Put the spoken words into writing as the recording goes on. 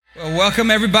Well, welcome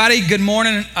everybody. Good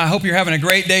morning. I hope you're having a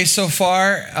great day so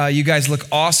far. You guys look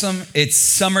awesome. It's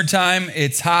summertime.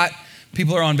 It's hot.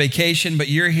 People are on vacation, but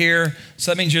you're here,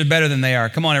 so that means you're better than they are.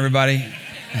 Come on, everybody.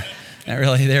 Not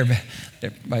really. They're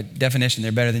by definition,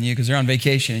 they're better than you because they're on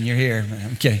vacation and you're here.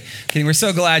 I'm kidding. We're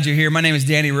so glad you're here. My name is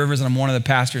Danny Rivers, and I'm one of the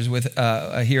pastors with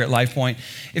here at LifePoint.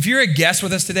 If you're a guest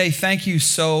with us today, thank you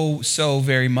so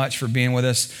very much for being with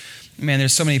us. Man,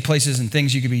 there's so many places and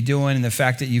things you could be doing, and the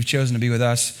fact that you've chosen to be with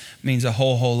us means a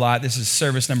whole lot. This is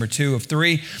service number 2 of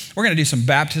 3. We're going to do some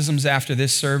baptisms after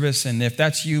this service, and if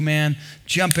that's you, man,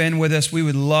 jump in with us. We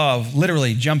would love,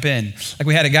 literally, jump in. Like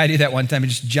we had a guy do that one time. He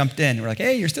just jumped in. We're like,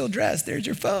 hey, you're still dressed. There's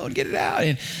your phone. Get it out.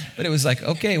 But it was like,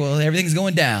 okay, well, everything's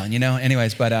going down,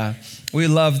 Anyways, but we'd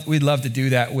love to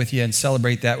do that with you and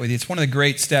celebrate that with you. It's one of the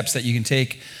great steps that you can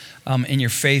take in your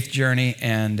faith journey,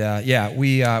 and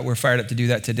we're fired up to do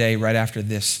that today right after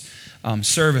this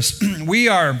service.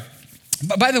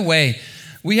 By the way,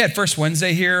 we had First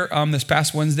Wednesday here this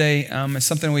past Wednesday. It's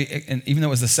something and even though it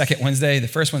was the second Wednesday, the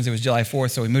first Wednesday was July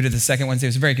 4th, so we moved to the second Wednesday. It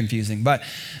was very confusing, but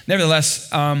nevertheless,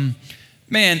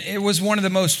 it was one of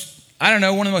the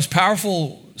most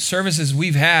powerful services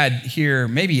we've had here,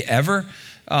 maybe ever.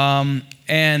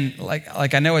 And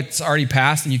like I know it's already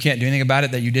passed and you can't do anything about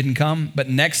it that you didn't come, but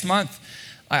next month,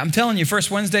 I'm telling you,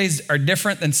 First Wednesdays are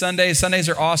different than Sundays. Sundays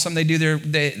are awesome.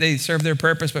 They serve their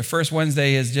purpose, but First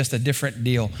Wednesday is just a different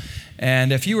deal.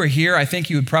 And if you were here, I think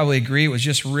you would probably agree it was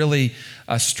just really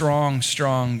a strong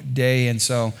day. And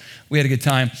so we had a good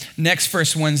time. Next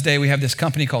First Wednesday, we have this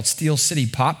company called Steel City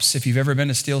Pops. If you've ever been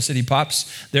to Steel City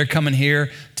Pops, they're coming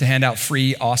here to hand out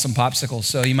free, awesome popsicles.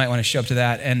 So you might want to show up to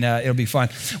that, and it'll be fun.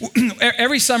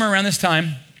 Every summer around this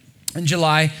time in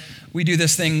July, we do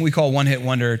this thing we call One Hit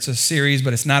Wonder. It's a series,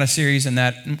 but it's not a series in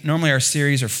that normally our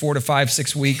series are 4 to 5,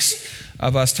 6 weeks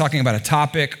of us talking about a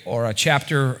topic or a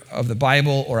chapter of the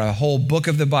Bible or a whole book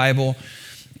of the Bible.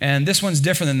 And this one's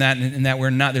different than that in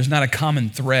that there's not a common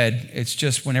thread. It's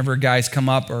just whenever guys come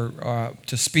up or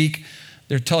to speak,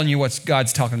 they're telling you what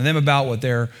God's talking to them about, what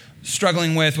they're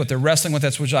struggling with, what they're wrestling with.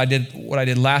 That's what I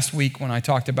did last week when I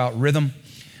talked about rhythm.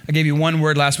 I gave you one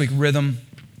word last week, rhythm.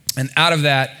 And out of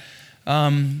that,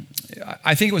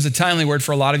 I think it was a timely word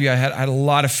for a lot of you. I had a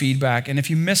lot of feedback. And if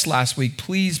you missed last week,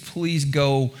 please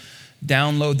go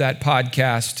download that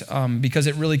podcast because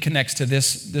it really connects to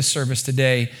this service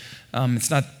today. It's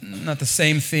not the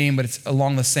same theme, but it's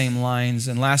along the same lines.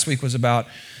 And last week was about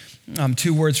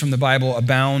 2 words from the Bible,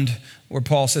 abound, where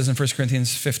Paul says in 1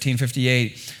 Corinthians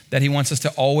 15:58 that he wants us to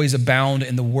always abound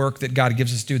in the work that God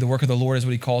gives us to do. The work of the Lord is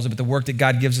what he calls it, but the work that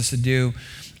God gives us to do.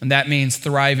 And that means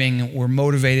thriving, we're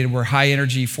motivated, we're high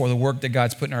energy for the work that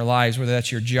God's put in our lives, whether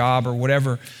that's your job or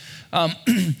whatever.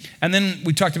 And then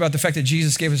we talked about the fact that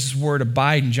Jesus gave us his word,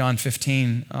 abide, in John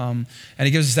 15. And he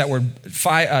gives us that word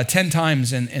 10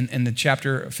 times in the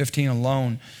chapter 15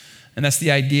 alone. And that's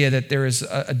the idea that there is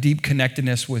a deep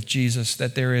connectedness with Jesus,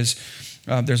 that there's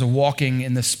a walking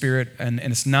in the Spirit, and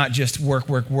it's not just work,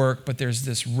 but there's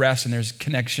this rest and there's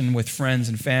connection with friends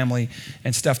and family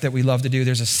and stuff that we love to do.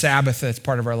 There's a Sabbath that's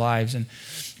part of our lives. And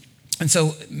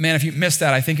so, man, if you missed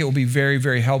that, I think it will be very,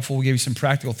 very helpful. We'll give you some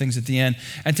practical things at the end.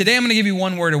 And today I'm going to give you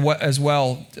one word as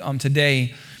well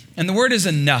today. And the word is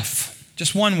enough.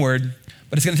 Just one word.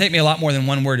 But it's going to take me a lot more than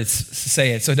one word to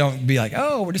say it. So don't be like,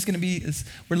 oh, we're just going to be,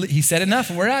 he said enough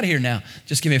and we're out of here now.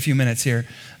 Just give me a few minutes here.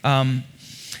 The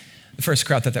first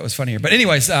crowd thought that was funnier. But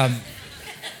anyways, I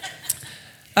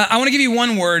want to give you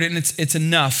one word, and it's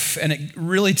enough. And it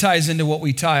really ties into what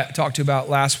we talked about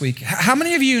last week. How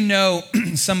many of you know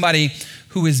somebody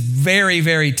who is very,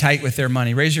 very tight with their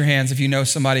money? Raise your hands if you know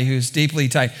somebody who's deeply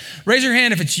tight. Raise your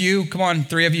hand if it's you. Come on,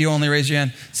 3 of you only raise your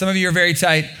hand. Some of you are very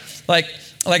tight. Like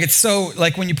it's so,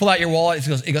 like when you pull out your wallet,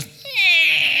 it goes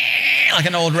like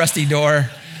an old rusty door,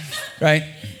 right?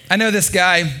 I know this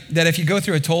guy that if you go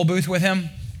through a toll booth with him,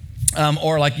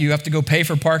 or like you have to go pay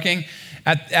for parking,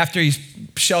 after he's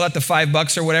shelled out the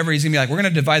 $5 or whatever, he's gonna be like, we're gonna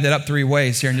divide that up 3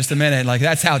 ways here in just a minute. Like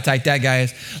that's how tight that guy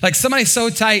is. Like somebody's so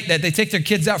tight that they take their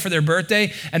kids out for their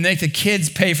birthday and they make the kids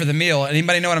pay for the meal.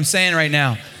 Anybody know what I'm saying right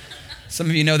now? Some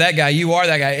of you know that guy. You are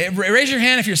that guy. Raise your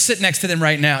hand if you're sitting next to them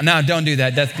right now. No, don't do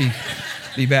that. That'd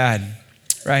be bad,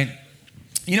 right?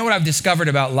 You know what I've discovered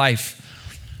about life?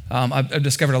 I've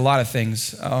discovered a lot of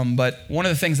things, but one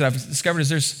of the things that I've discovered is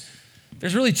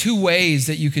there's really 2 ways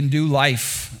that you can do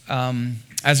life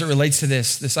as it relates to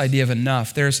this idea of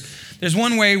enough. There's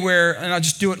one way where, and I'll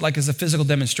just do it like as a physical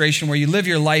demonstration, where you live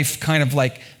your life kind of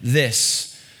like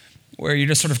this, where you're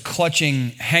just sort of clutching,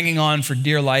 hanging on for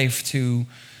dear life to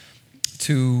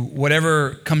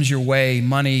whatever comes your way,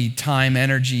 money, time,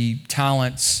 energy,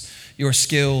 talents, your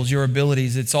skills, your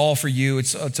abilities. It's all for you.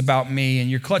 It's about me. And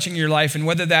you're clutching your life. And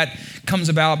whether that comes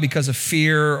about because of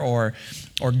fear or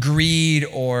greed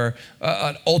or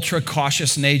an ultra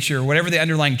cautious nature, whatever the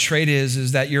underlying trait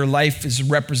is that your life is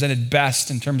represented best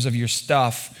in terms of your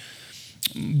stuff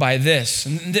by this.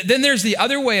 And then there's the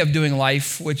other way of doing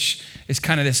life, which is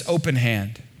kind of this open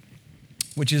hand,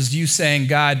 which is you saying,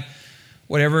 God,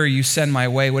 whatever you send my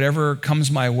way, whatever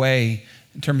comes my way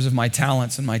in terms of my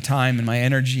talents and my time and my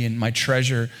energy and my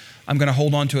treasure, I'm going to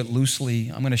hold on to it loosely.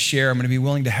 I'm going to share. I'm going to be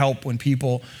willing to help when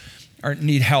people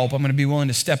need help. I'm going to be willing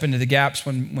to step into the gaps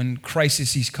when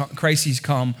crises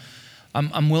come.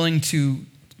 I'm willing to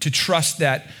trust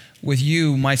that with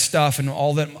you, my stuff and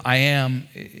all that I am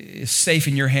is safe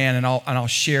in your hand, and I'll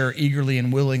share eagerly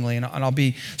and willingly, and I'll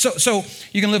be so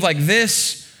you can live like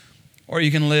this, or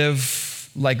you can live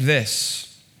like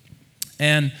this.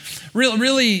 And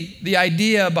really, the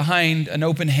idea behind an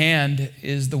open hand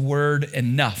is the word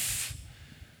enough.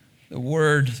 The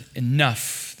word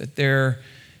enough, that there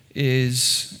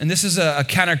is, and this is a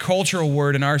countercultural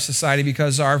word in our society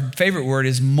because our favorite word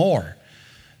is more.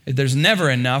 There's never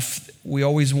enough. We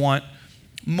always want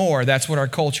more. That's what our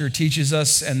culture teaches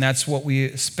us, and that's what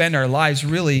we spend our lives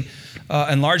really,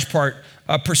 in large part,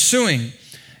 pursuing.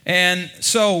 And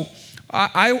so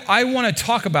I want to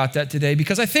talk about that today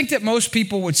because I think that most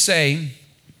people would say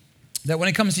that when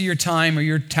it comes to your time or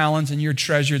your talents and your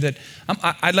treasure, that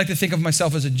I'd like to think of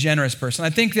myself as a generous person. I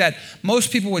think that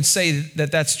most people would say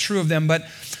that that's true of them, but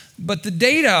the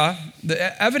data,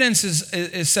 the evidence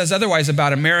says otherwise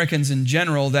about Americans in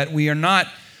general, that we are not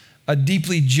a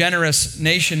deeply generous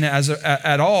nation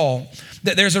at all.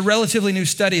 There's a relatively new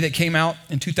study that came out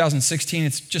in 2016.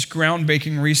 It's just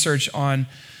groundbreaking research on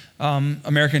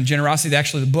American generosity.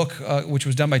 Actually, the book, which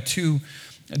was done by two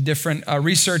different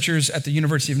researchers at the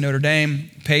University of Notre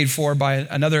Dame, paid for by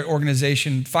another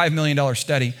organization, $5 million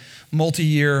study,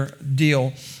 multi-year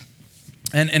deal.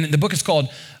 And the book is called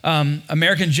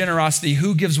American Generosity,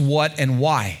 Who Gives What and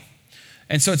Why.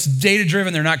 And so it's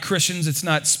data-driven. They're not Christians. It's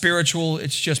not spiritual.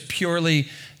 It's just purely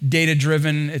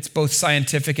data-driven. It's both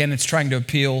scientific and it's trying to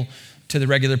appeal to the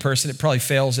regular person. It probably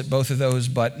fails at both of those,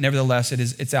 but nevertheless,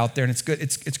 it's out there and it's good.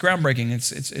 It's groundbreaking.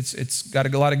 It's got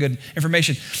a lot of good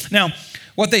information. Now,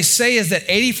 what they say is that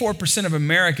 84% of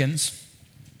Americans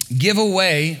give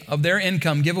away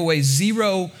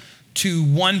 0 to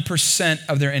 1%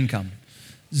 of their income.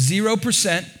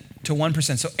 0% to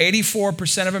 1%. So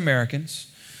 84% of Americans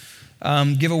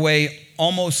give away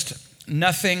almost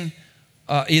nothing,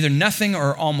 either nothing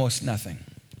or almost nothing.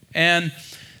 And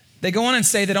they go on and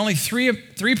say that only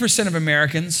 3% of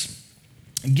Americans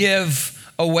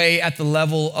give away at the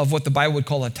level of what the Bible would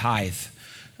call a tithe.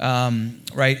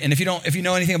 Right? And if you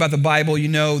know anything about the Bible, you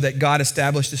know that God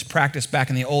established this practice back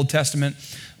in the Old Testament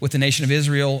with the nation of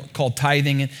Israel called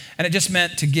tithing. And it just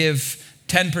meant to give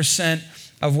 10%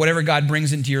 of whatever God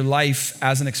brings into your life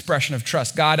as an expression of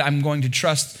trust. God, I'm going to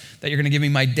trust that you're going to give me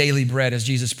my daily bread, as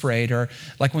Jesus prayed. Or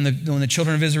like when the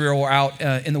children of Israel were out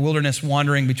in the wilderness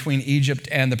wandering between Egypt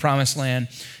and the promised land,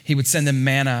 he would send them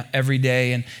manna every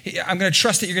day. And I'm going to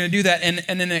trust that you're going to do that.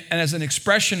 And as an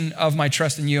expression of my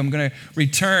trust in you, I'm going to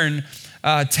return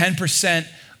 10%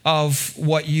 of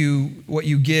what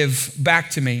you give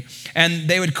back to me. And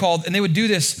they would do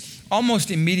this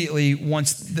almost immediately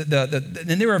once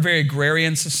and they were a very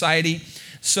agrarian society.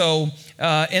 So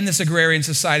in this agrarian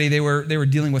society, they were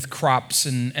dealing with crops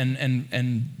and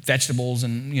vegetables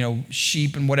and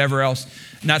sheep and whatever else,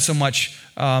 not so much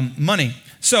money.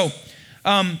 So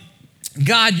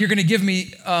God, you're going to give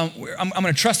me. I'm going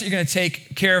to trust that you're going to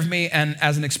take care of me, and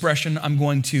as an expression, I'm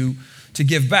going to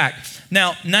give back.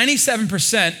 Now,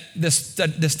 97%,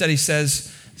 this study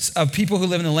says, of people who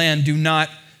live in the land do not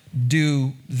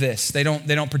do this. They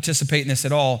don't participate in this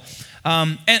at all.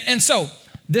 And so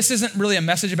this isn't really a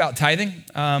message about tithing.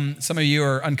 Some of you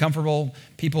are uncomfortable.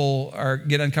 People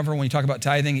get uncomfortable when you talk about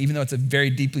tithing, even though it's a very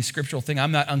deeply scriptural thing.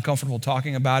 I'm not uncomfortable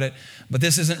talking about it, but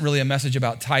this isn't really a message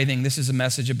about tithing. This is a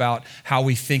message about how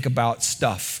we think about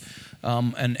stuff,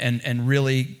 and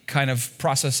really kind of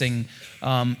processing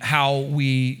how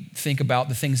we think about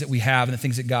the things that we have and the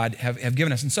things that God have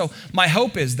given us. And so my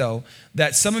hope is, though,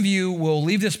 that some of you will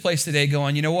leave this place today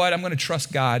going, you know what, I'm going to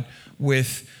trust God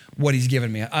with what he's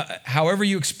given me. However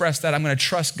you express that, I'm going to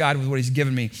trust God with what he's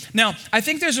given me. Now, I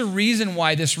think there's a reason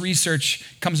why this research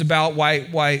comes about, why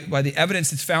the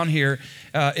evidence that's found here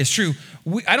is true.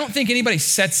 I don't think anybody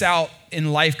sets out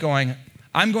in life going,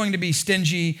 I'm going to be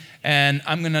stingy and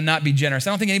I'm going to not be generous.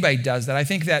 I don't think anybody does that. I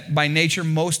think that by nature,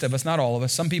 most of us, not all of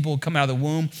us, some people come out of the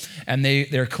womb and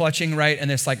they're clutching, right? And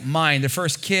it's like mine. The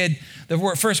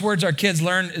first words our kids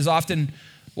learn is often,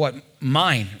 what?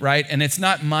 Mine, right? And it's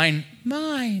not mine.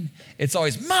 It's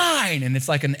always mine. And it's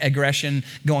like an aggression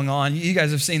going on. You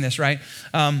guys have seen this, right?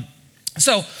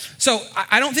 So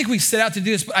I don't think we set out to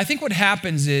do this, but I think what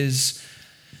happens is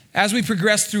as we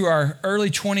progress through our early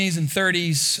 20s and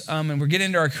 30s and we're getting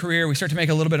into our career, we start to make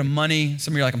a little bit of money.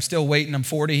 Some of you are like, I'm still waiting, I'm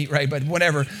 40, right? But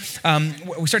whatever.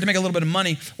 We start to make a little bit of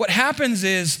money. What happens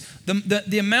is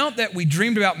the amount that we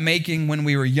dreamed about making when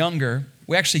we were younger,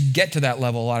 we actually get to that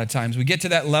level a lot of times. We get to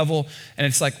that level and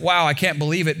it's like, wow, I can't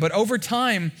believe it. But over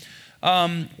time,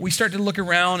 we start to look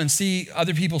around and see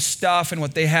other people's stuff and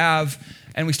what they have,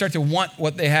 and we start to want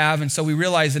what they have. And so we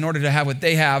realize in order to have what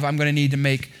they have, I'm going to need to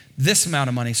make this amount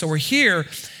of money. So we're here,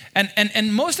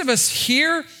 and most of us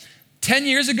here, 10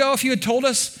 years ago, if you had told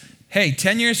us, hey,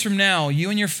 10 years from now, you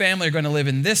and your family are going to live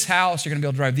in this house, you're going to be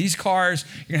able to drive these cars,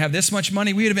 you're going to have this much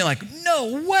money, we would have been like,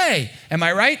 no way. Am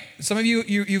I right? Some of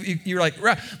you're like,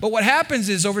 right. But what happens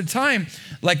is over time,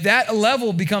 like that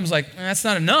level becomes like, that's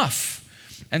not enough.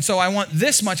 And so I want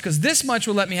this much because this much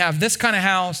will let me have this kind of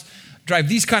house, drive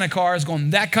these kind of cars, go on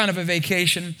that kind of a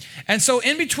vacation. And so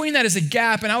in between that is a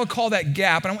gap, and I would call that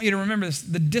gap, and I want you to remember this,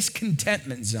 the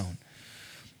discontentment zone.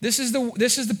 This is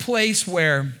the place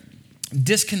where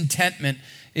discontentment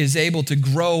is able to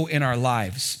grow in our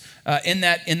lives, in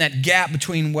that gap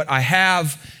between what I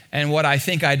have and what I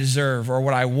think I deserve or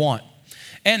what I want.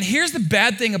 And here's the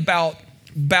bad thing about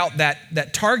that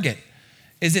target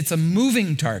is it's a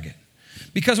moving target.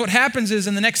 Because what happens is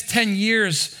in the next 10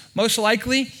 years, most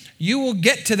likely, you will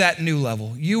get to that new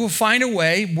level. You will find a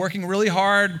way, working really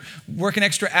hard, working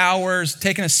extra hours,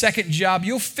 taking a second job.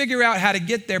 You'll figure out how to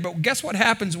get there, but guess what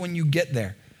happens when you get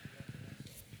there?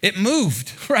 It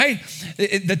moved, right?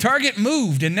 The target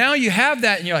moved, and now you have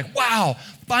that, and you're like, wow,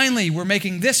 finally, we're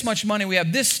making this much money, we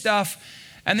have this stuff,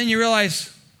 and then you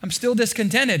realize, I'm still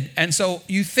discontented. And so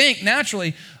you think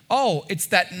naturally, oh, it's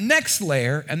that next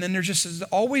layer, and then there's just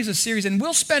always a series, and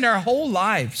we'll spend our whole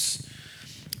lives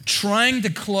trying to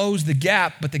close the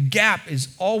gap, but the gap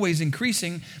is always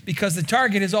increasing because the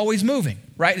target is always moving,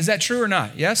 right? Is that true or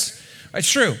not? Yes?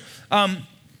 It's true.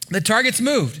 The target's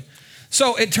moved.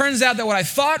 So it turns out that what I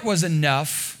thought was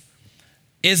enough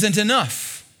isn't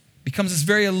enough. It becomes this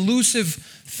very elusive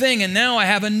thing, and now I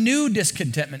have a new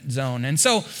discontentment zone. And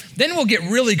so then we'll get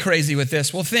really crazy with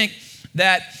this. We'll think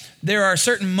that there are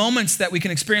certain moments that we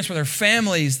can experience with our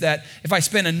families that if I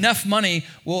spend enough money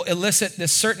will elicit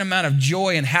this certain amount of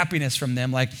joy and happiness from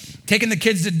them, like taking the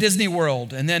kids to Disney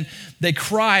World and then they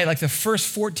cry like the first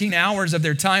 14 hours of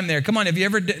their time there. Come on, have you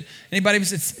ever, anybody,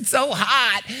 it's so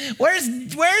hot. Where's,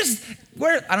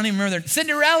 I don't even remember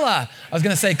Cinderella. I was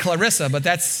going to say Clarissa, but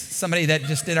that's somebody that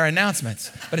just did our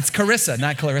announcements. But it's Carissa,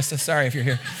 not Clarissa. Sorry if you're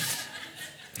here.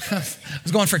 I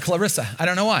was going for Clarissa. I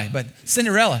don't know why, but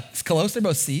Cinderella. It's close. They're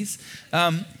both C's.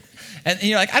 And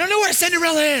you're like, I don't know where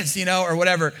Cinderella is, or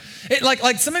whatever.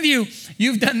 Like some of you,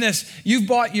 you've done this. You've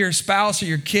bought your spouse or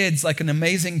your kids like an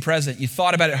amazing present. You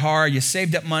thought about it hard. You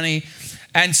saved up money.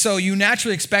 And so you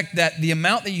naturally expect that the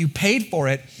amount that you paid for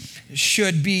it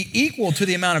should be equal to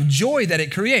the amount of joy that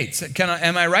it creates.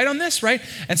 Am I right on this, right?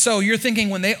 And so you're thinking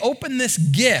when they open this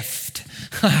gift,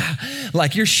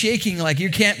 like you're shaking, like you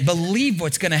can't believe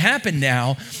what's going to happen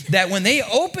now, that when they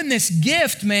open this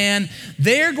gift, man,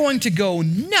 they're going to go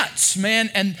nuts, man,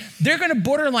 and they're going to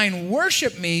borderline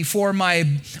worship me for my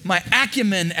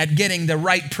acumen at getting the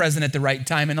right present at the right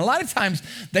time. And a lot of times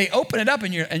they open it up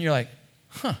and you're like,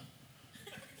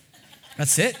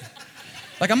 that's it?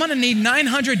 Like I'm going to need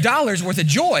 $900 worth of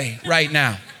joy right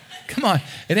now. Come on,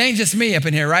 it ain't just me up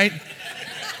in here, right?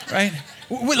 Right?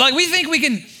 Like we think we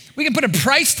can put a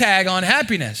price tag on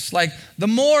happiness. Like the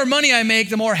more money I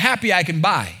make, the more happy I can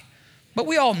buy. But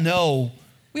we all know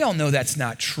that's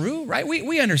not true, right?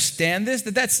 We understand this,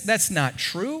 that's not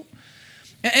true.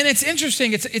 And it's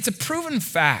interesting, it's a proven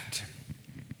fact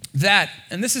that,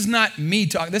 and this is not me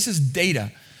talking, this is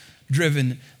data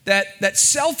driven, that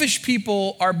selfish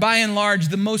people are by and large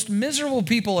the most miserable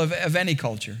people of any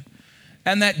culture.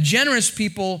 And that generous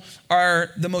people are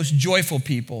the most joyful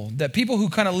people. That people who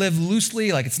kind of live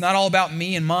loosely, like it's not all about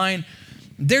me and mine,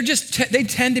 they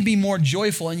tend to be more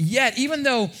joyful. And yet, even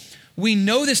though we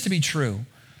know this to be true,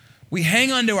 we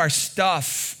hang on to our stuff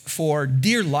for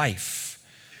dear life.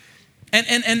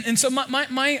 And so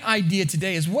my idea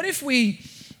today is, what if we,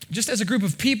 just as a group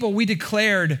of people, we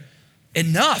declared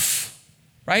enough,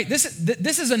 right? This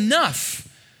is enough.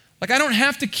 Like I don't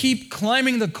have to keep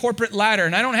climbing the corporate ladder,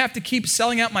 and I don't have to keep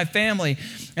selling out my family,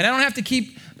 and I don't have to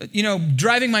keep,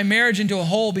 driving my marriage into a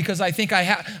hole because I think I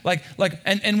have,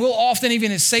 and we'll often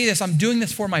even say this, I'm doing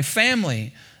this for my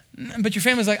family. But your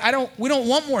family's like, we don't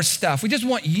want more stuff. We just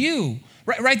want you.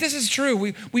 Right? This is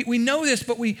true. We know this,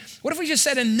 but what if we just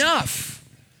said enough?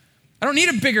 I don't need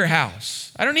a bigger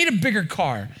house. I don't need a bigger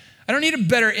car. I don't need a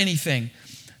better anything.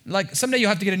 Like someday you'll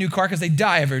have to get a new car because they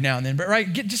die every now and then. But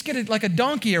right, just get it like a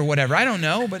donkey or whatever. I don't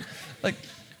know, but like,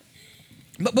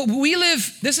 but we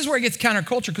live. This is where it gets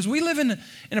counterculture because we live in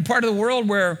a part of the world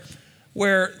where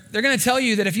they're going to tell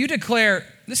you that if you declare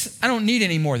this, I don't need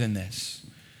any more than this.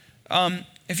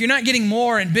 If you're not getting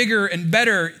more and bigger and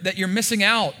better, that you're missing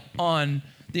out on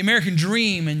the American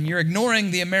dream and you're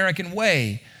ignoring the American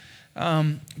way.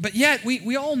 But yet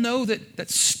we all know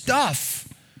that stuff,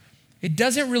 it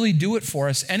doesn't really do it for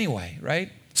us anyway,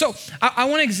 right? So I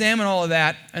want to examine all of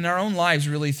that in our own lives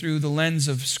really through the lens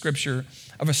of Scripture,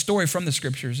 of a story from the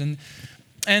Scriptures. And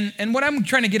what I'm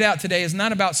trying to get out today is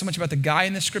not about so much about the guy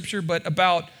in the Scripture, but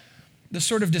about the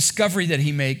sort of discovery that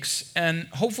he makes. And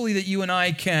hopefully that you and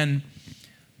I can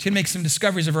make some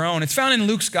discoveries of our own. It's found in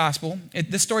Luke's gospel.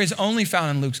 This story is only found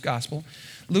in Luke's gospel.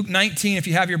 Luke 19, if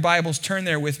you have your Bibles, turn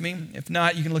there with me. If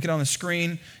not, you can look it on the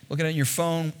screen, look at it on your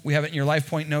phone. We have it in your Life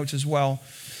Point notes as well.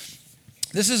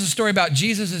 This is a story about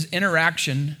Jesus'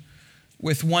 interaction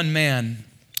with one man.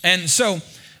 And so,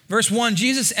 verse 1,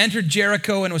 Jesus entered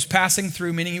Jericho and was passing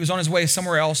through, meaning he was on his way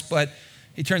somewhere else, but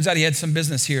it turns out he had some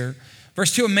business here.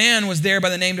 Verse 2, a man was there by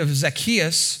the name of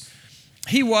Zacchaeus.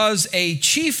 He was a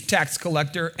chief tax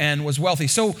collector and was wealthy.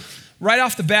 So right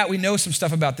off the bat, we know some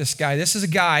stuff about this guy. This is a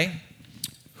guy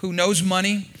who knows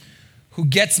money, who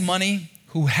gets money,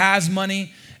 who has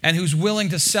money, and who's willing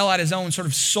to sell out his own sort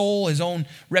of soul, his own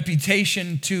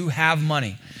reputation to have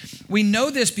money. We know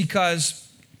this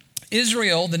because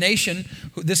Israel, the nation,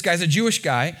 this guy's a Jewish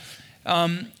guy,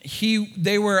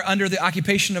 they were under the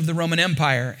occupation of the Roman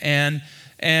Empire.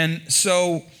 And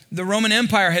so the Roman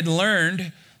Empire had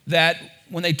learned that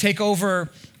when they take over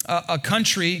a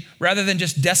country, rather than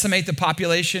just decimate the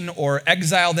population or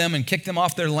exile them and kick them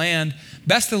off their land,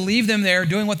 best to leave them there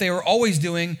doing what they were always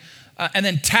doing and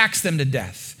then tax them to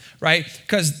death, right?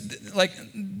 Because like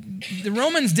the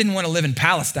Romans didn't want to live in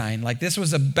Palestine. Like this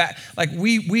was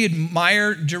we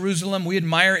admire Jerusalem, we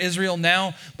admire Israel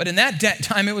now, but in that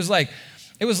time it was like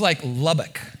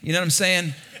Lubbock. You know what I'm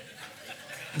saying?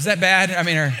 Is that bad? I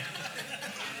mean,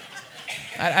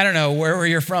 I don't know where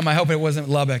you're from. I hope it wasn't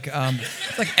Lubbock.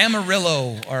 It's like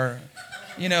Amarillo or,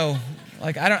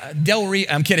 Del Rio.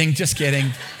 I'm kidding, just kidding.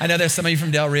 I know there's some of you from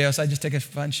Del Rio, so I just take a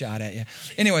fun shot at you.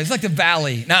 Anyway, it's like the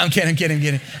Valley. No, I'm kidding.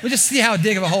 We'll just see how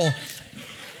big of a hole.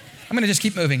 I'm going to just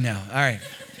keep moving now. All right.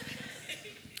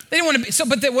 They didn't want to be,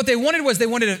 but what they wanted was they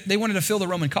wanted to fill the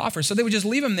Roman coffers. So they would just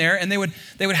leave them there, and they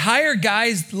would hire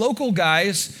guys, local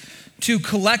guys, to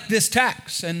collect this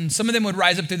tax. And some of them would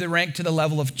rise up through the rank to the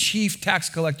level of chief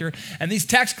tax collector. And these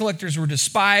tax collectors were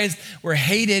despised, were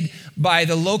hated by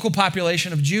the local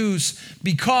population of Jews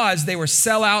because they were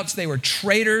sellouts, they were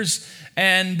traitors,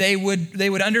 and they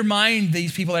would undermine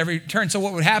these people every turn. So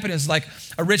what would happen is like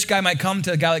a rich guy might come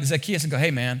to a guy like Zacchaeus and go, hey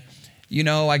man,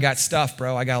 I got stuff,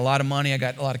 bro. I got a lot of money. I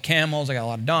got a lot of camels. I got a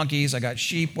lot of donkeys. I got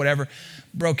sheep, whatever.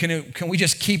 Bro, can we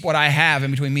just keep what I have in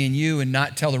between me and you and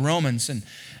not tell the Romans?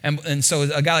 And so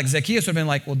a guy like Zacchaeus would have been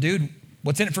like, well, dude,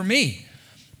 what's in it for me?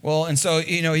 Well, and so,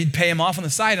 he'd pay him off on the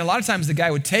side. And a lot of times the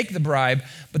guy would take the bribe,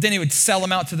 but then he would sell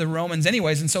him out to the Romans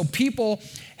anyways. And so people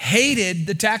hated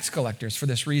the tax collectors for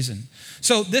this reason.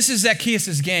 So this is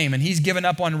Zacchaeus' game, and he's given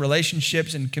up on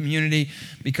relationships and community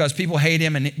because people hate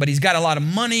him, but he's got a lot of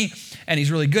money, and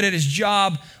he's really good at his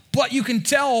job. But you can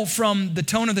tell from the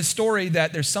tone of the story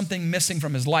that there's something missing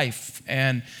from his life.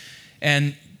 And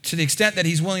to the extent that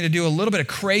he's willing to do a little bit of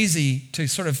crazy to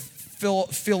sort of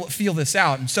feel this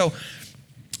out. And so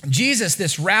Jesus,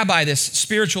 this rabbi, this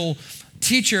spiritual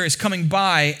teacher is coming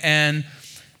by, and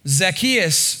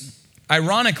Zacchaeus,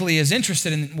 ironically, is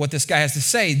interested in what this guy has to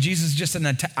say. Jesus is just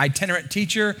an itinerant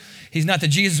teacher. He's not the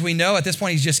Jesus we know. At this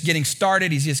point, he's just getting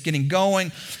started. He's just getting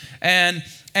going. And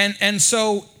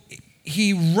so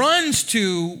he runs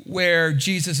to where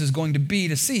Jesus is going to be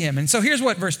to see him. And so here's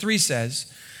what verse 3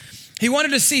 says. He wanted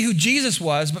to see who Jesus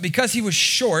was, but because he was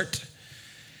short,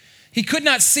 he could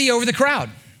not see over the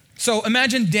crowd. So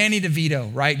imagine Danny DeVito,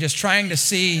 right? Just trying to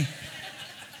see.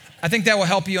 I think that will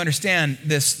help you understand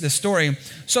this story.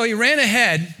 So he ran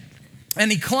ahead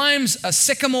and he climbs a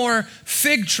sycamore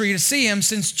fig tree to see him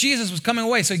since Jesus was coming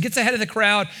away. So he gets ahead of the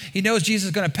crowd. He knows Jesus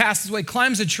is going to pass his way,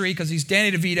 climbs the tree because he's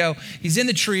Danny DeVito. He's in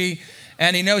the tree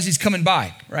and he knows he's coming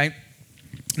by, right?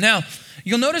 Now,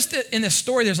 you'll notice that in this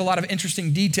story, there's a lot of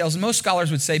interesting details. And most scholars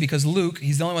would say because Luke,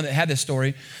 he's the only one that had this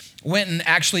story, went and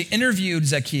actually interviewed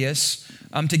Zacchaeus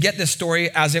to get this story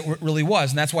as it really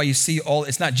was. And that's why you see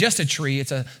it's not just a tree,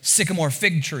 it's a sycamore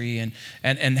fig tree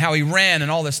and how he ran and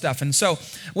all this stuff. And so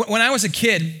when I was a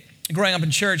kid growing up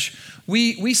in church,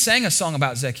 we sang a song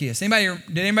about Zacchaeus. Did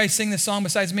anybody sing this song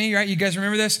besides me? Right? You guys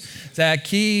remember this?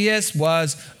 Zacchaeus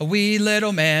was a wee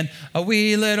little man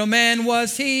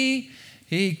was he.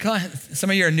 Some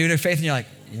of you are new to faith and you're like,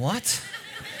 what?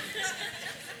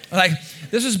 Like,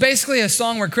 this was basically a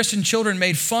song where Christian children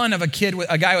made fun of a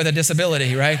guy with a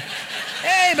disability, right?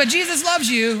 Hey, but Jesus loves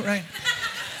you, right?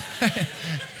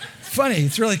 Funny,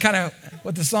 it's really kind of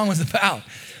what the song was about.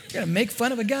 We're gonna make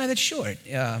fun of a guy that's short.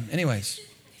 Anyways.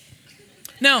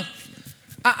 Now,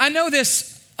 I know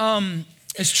this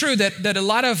is true that a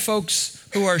lot of folks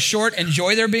who are short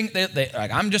enjoy their being,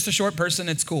 like, I'm just a short person,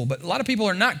 it's cool. But a lot of people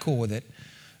are not cool with it.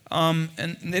 And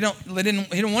they don't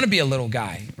want to be a little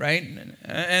guy, right?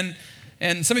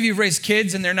 And some of you have raised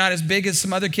kids and they're not as big as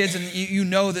some other kids, and you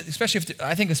know that, especially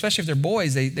if they're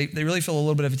boys, they really feel a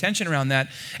little bit of attention around that.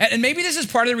 And maybe this is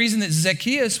part of the reason that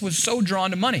Zacchaeus was so drawn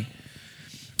to money.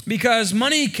 Because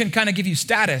money can kind of give you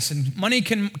status, and money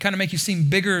can kind of make you seem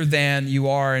bigger than you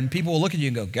are, and people will look at you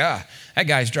and go, God, that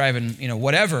guy's driving,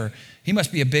 whatever. He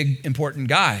must be a big, important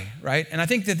guy, right? And I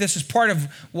think that this is part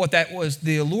of what that was,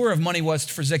 the allure of money was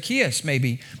for Zacchaeus,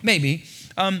 maybe.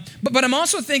 But I'm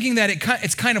also thinking that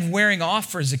it's kind of wearing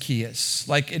off for Zacchaeus,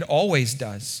 like it always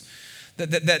does.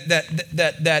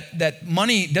 That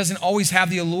money doesn't always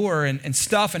have the allure, and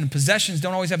stuff and possessions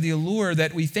don't always have the allure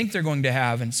that we think they're going to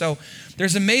have. And so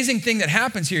there's an amazing thing that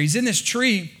happens here. He's in this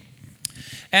tree,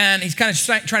 and he's kind of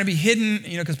trying to be hidden,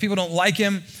 because people don't like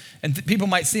him, and people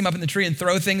might see him up in the tree and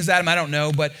throw things at him. I don't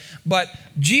know, but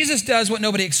Jesus does what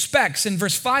nobody expects. In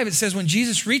verse 5, it says, when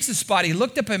Jesus reached the spot, he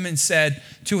looked up at him and said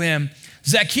to him,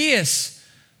 Zacchaeus,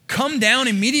 come down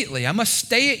immediately. I must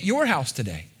stay at your house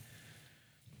today.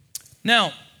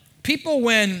 Now, people,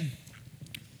 when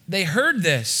they heard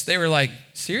this, they were like,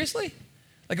 seriously?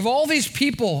 Like, of all these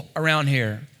people around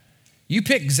here, you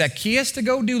pick Zacchaeus to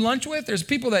go do lunch with? There's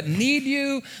people that need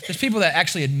you. There's people that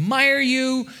actually admire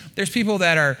you. There's people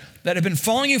that have been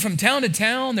following you from town to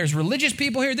town. There's religious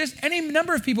people here. There's any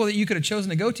number of people that you could have chosen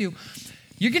to go to.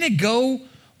 You're going to go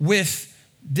with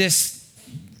this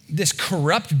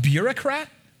corrupt bureaucrat?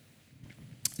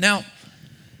 Now,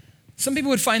 some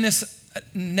people would find this a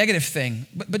negative thing,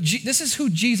 but this is who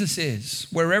Jesus is.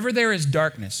 Wherever there is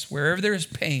darkness, wherever there is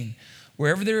pain,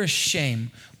 wherever there is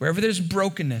shame, wherever there's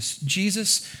brokenness,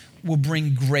 Jesus will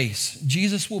bring grace.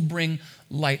 Jesus will bring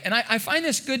light. And I find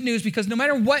this good news because no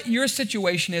matter what your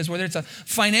situation is, whether it's a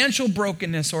financial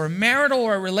brokenness or a marital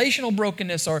or a relational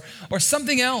brokenness or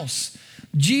something else,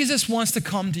 Jesus wants to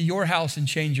come to your house and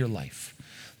change your life.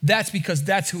 That's because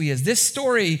that's who he is. This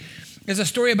story is a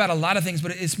story about a lot of things, but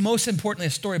it's most importantly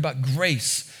a story about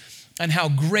grace and how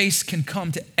grace can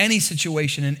come to any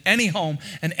situation in any home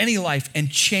and any life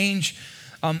and change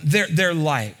their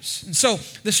lives. And so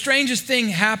the strangest thing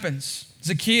happens.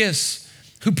 Zacchaeus,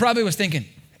 who probably was thinking,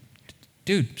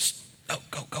 dude,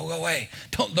 go away.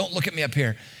 Don't look at me up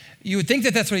here. You would think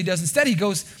that that's what he does. Instead, he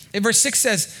goes, verse 6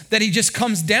 says that he just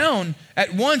comes down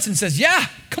at once and says, yeah,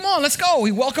 come on, let's go.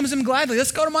 He welcomes him gladly.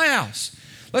 Let's go to my house.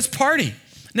 Let's party.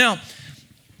 Now,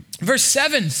 verse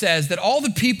 7 says that all the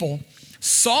people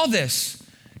saw this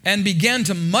and began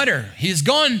to mutter, he's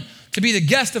gone to be the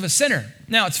guest of a sinner.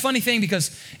 Now, it's a funny thing because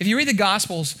if you read the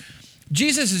Gospels,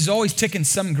 Jesus is always ticking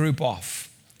some group off.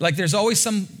 Like there's always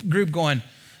some group going,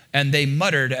 and they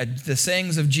muttered at the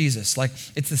sayings of Jesus. Like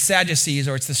it's the Sadducees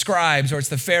or it's the scribes or it's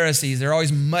the Pharisees. They're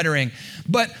always muttering.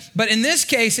 But in this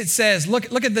case, it says, look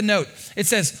at the note. It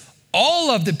says,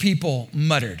 all of the people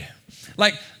muttered.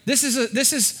 Like this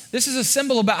is a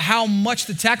symbol about how much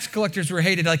the tax collectors were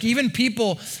hated. Like even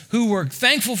people who were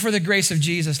thankful for the grace of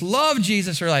Jesus, loved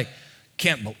Jesus, are like,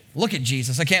 look at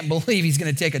Jesus. I can't believe he's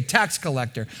going to take a tax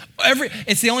collector.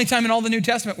 It's the only time in all the New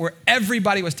Testament where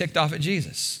everybody was ticked off at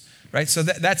Jesus, right? So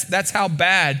that's how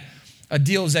bad a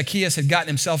deal Zacchaeus had gotten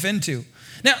himself into.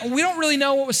 Now, we don't really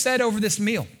know what was said over this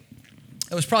meal.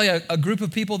 It was probably a group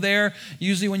of people there.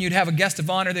 Usually when you'd have a guest of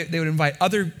honor, they would invite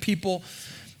other people.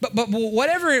 But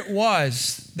whatever it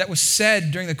was that was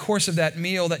said during the course of that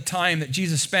meal, that time that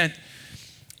Jesus spent,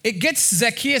 it gets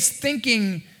Zacchaeus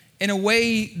thinking in a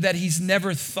way that he's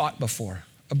never thought before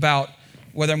about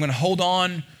whether I'm going to hold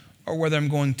on or whether I'm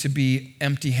going to be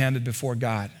empty-handed before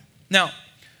God. Now,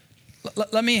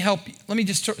 let me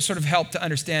just sort of help to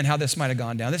understand how this might have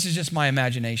gone down. This is just my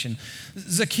imagination.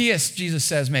 Zacchaeus, Jesus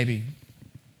says maybe,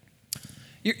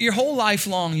 your whole life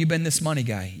long, you've been this money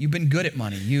guy. You've been good at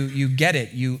money. You get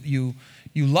it. You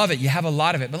love it. You have a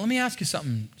lot of it. But let me ask you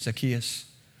something, Zacchaeus.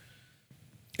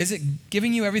 Is it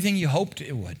giving you everything you hoped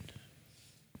it would?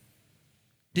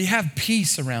 Do you have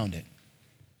peace around it?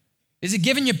 Is it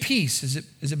giving you peace? Is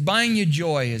it buying you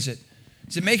joy? Is it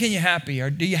making you happy? Or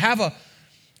do you have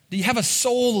a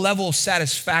soul level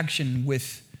satisfaction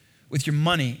with your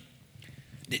money?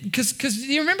 Because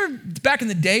you remember back in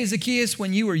the day, Zacchaeus,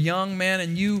 when you were young, man,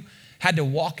 and you had to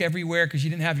walk everywhere because you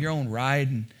didn't have your own ride,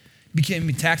 and became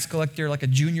a tax collector, like a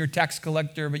junior tax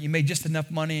collector, but you made just enough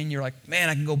money and you're like, man,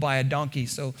 I can go buy a donkey.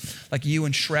 So like you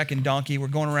and Shrek and Donkey were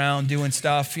going around doing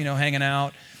stuff, hanging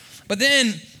out. But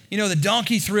then, the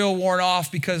donkey thrill wore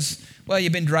off because, well,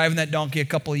 you've been driving that donkey a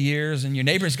couple of years and your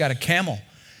neighbor's got a camel.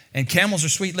 And camels are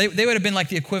sweet. They would have been like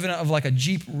the equivalent of like a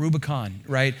Jeep Rubicon,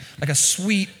 right? Like a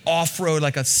sweet off-road,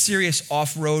 like a serious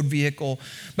off-road vehicle.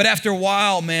 But after a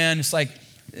while, man, it's like,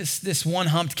 this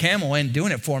one-humped camel ain't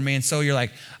doing it for me. And so you're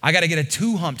like, I got to get a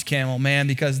two-humped camel, man,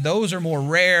 because those are more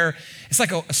rare. It's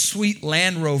like a sweet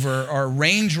Land Rover or a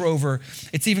Range Rover.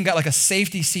 It's even got like a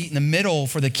safety seat in the middle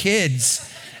for the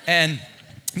kids.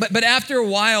 But after a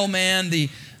while, man, the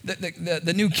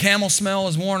new camel smell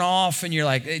is worn off and you're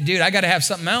like, hey, dude, I got to have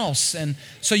something else. And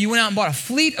so you went out and bought a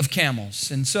fleet of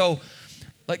camels. And so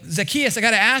like Zacchaeus, I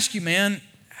got to ask you, man,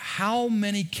 how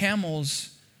many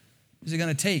camels is it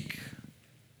going to take?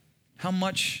 How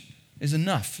much is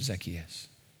enough, Zacchaeus?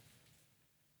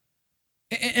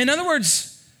 In other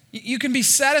words, you can be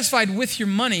satisfied with your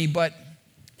money, but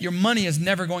your money is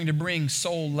never going to bring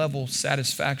soul-level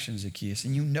satisfaction, Zacchaeus.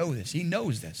 And you know this. He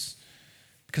knows this.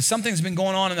 Because something's been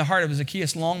going on in the heart of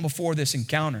Zacchaeus long before this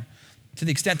encounter, to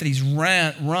the extent that he's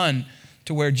run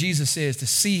to where Jesus is to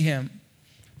see him.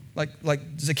 Like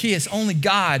Zacchaeus, only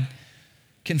God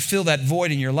can fill that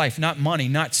void in your life, not money,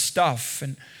 not stuff.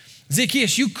 And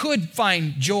Zacchaeus, you could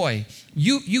find joy.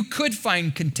 You could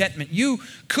find contentment. You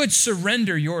could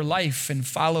surrender your life and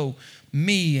follow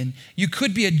me. And you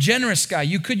could be a generous guy.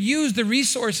 You could use the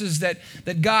resources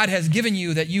that God has given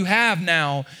you, that you have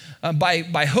now, by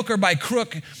hook or by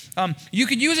crook. You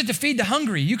could use it to feed the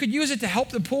hungry. You could use it to help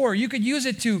the poor. You could use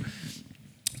it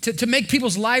to make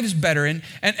people's lives better.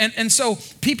 And so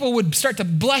people would start to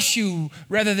bless you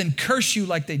rather than curse you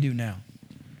like they do now.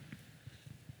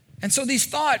 And so these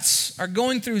thoughts are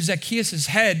going through Zacchaeus'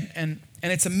 head, and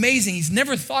it's amazing. He's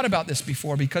never thought about this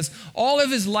before because all of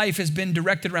his life has been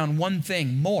directed around one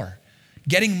thing: more,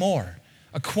 getting more,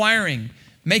 acquiring,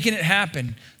 making it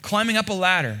happen, climbing up a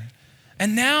ladder.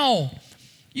 And now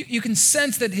you can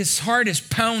sense that his heart is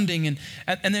pounding, and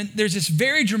then there's this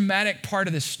very dramatic part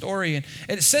of this story, and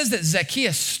it says that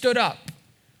Zacchaeus stood up.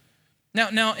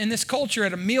 Now in this culture,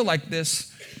 at a meal like this,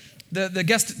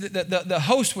 the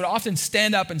host would often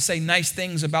stand up and say nice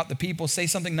things about the people, say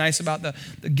something nice about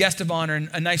the guest of honor,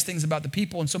 and nice things about the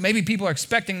people. And so maybe people are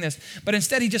expecting this, but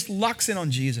instead he just locks in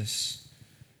on Jesus.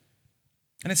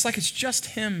 And it's like it's just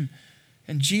him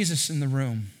and Jesus in the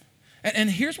room. And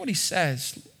here's what he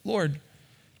says: Lord,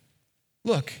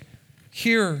 look,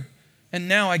 here and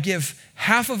now I give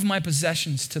half of my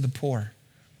possessions to the poor.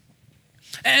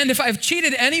 And if I've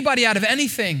cheated anybody out of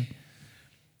anything,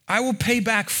 I will pay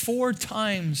back 4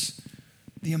 times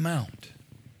the amount.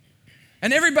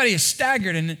 And everybody is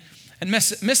staggered, and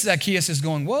Miss Zacchaeus is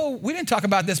going, whoa, we didn't talk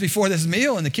about this before this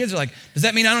meal. And the kids are like, does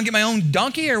that mean I don't get my own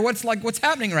donkey, or what's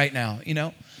happening right now,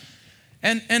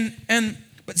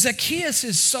 But Zacchaeus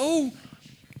is so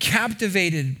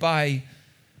captivated by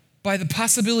the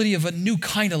possibility of a new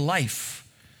kind of life,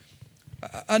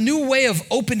 a new way of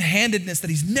open-handedness that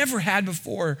he's never had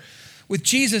before with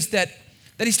Jesus, that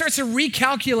he starts to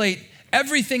recalculate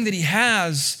everything that he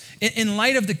has in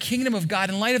light of the kingdom of God,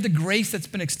 in light of the grace that's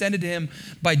been extended to him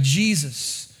by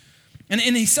Jesus.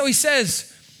 So he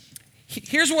says,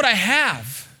 here's what I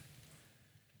have,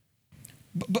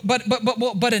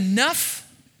 but enough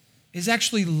is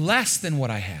actually less than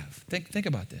what I have. Think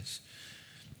about this.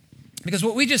 Because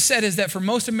what we just said is that for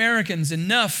most Americans,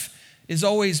 enough is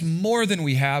always more than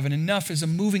we have, and enough is a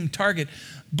moving target.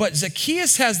 But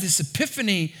Zacchaeus has this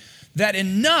epiphany that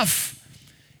enough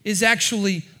is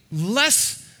actually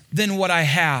less than what I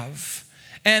have.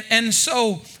 And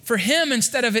so for him,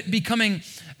 instead of it becoming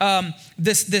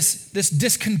this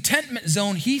discontentment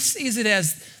zone, he sees it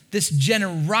as this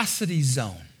generosity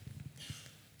zone.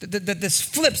 That this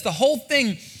flips, the whole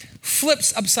thing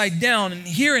flips upside down. And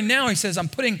here and now he says, I'm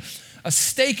putting a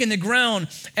stake in the ground.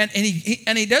 And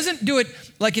he doesn't do it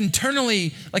like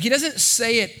internally, like he doesn't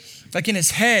say it like in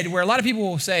his head, where a lot of people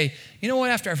will say, you know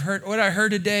what, after I've heard what I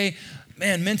heard today,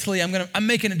 man, mentally I'm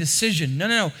making a decision.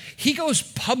 No. He goes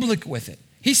public with it.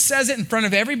 He says it in front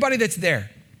of everybody that's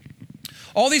there.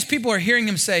 All these people are hearing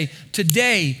him say,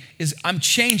 today I'm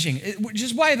changing. Which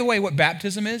is, by the way, what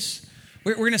baptism is.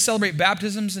 We're going to celebrate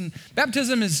baptisms, and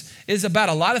baptism is about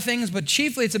a lot of things, but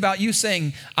chiefly it's about you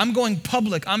saying, I'm going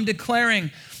public. I'm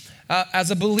declaring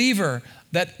as a believer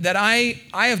that I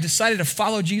have decided to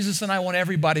follow Jesus, and I want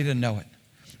everybody to know it.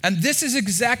 And this is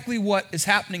exactly what is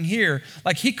happening here.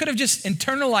 Like, he could have just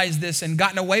internalized this and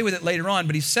gotten away with it later on,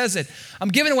 but he says it. I'm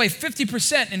giving away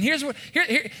 50%. And here's what,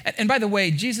 and by the way,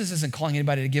 Jesus isn't calling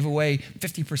anybody to give away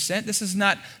 50%. This is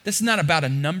not about a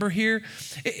number here.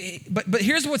 But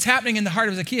here's what's happening in the heart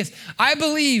of Zacchaeus. I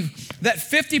believe that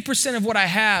 50% of what I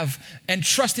have and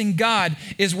trusting God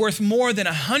is worth more than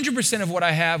 100% of what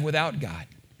I have without God.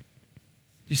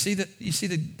 You see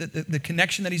the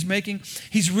connection that he's making?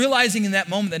 He's realizing in that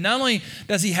moment that not only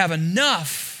does he have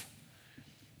enough,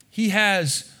 he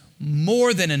has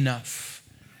more than enough.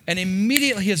 And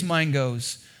immediately his mind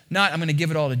goes, not I'm going to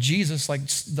give it all to Jesus, like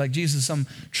Jesus is some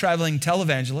traveling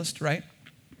televangelist, right?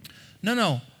 No,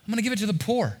 I'm going to give it to the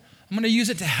poor. I'm going to use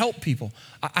it to help people.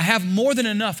 I have more than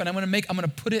enough, and I'm going to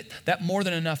put it, that more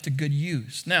than enough, to good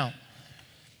use. Now,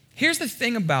 here's the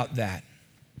thing about that.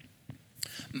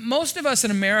 Most of us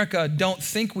in America don't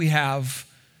think we have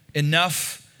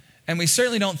enough, and we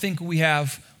certainly don't think we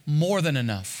have more than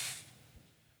enough,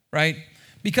 right?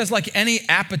 Because like any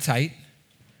appetite,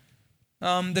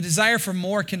 the desire for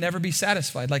more can never be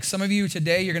satisfied. Like some of you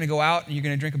today, you're going to go out and you're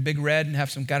going to drink a Big Red and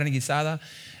have some carne guisada,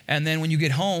 and then when you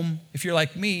get home, if you're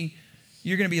like me,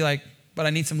 you're going to be like, but I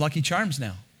need some Lucky Charms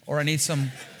now, or I need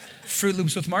some Fruit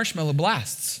Loops with Marshmallow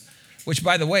Blasts, which,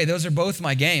 by the way, those are both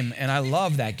my game, and I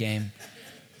love that game.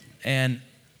 And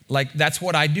like, that's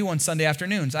what I do on Sunday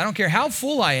afternoons. I don't care how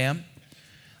full I am.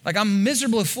 Like, I'm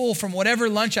miserably full from whatever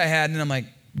lunch I had. And I'm like,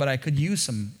 but I could use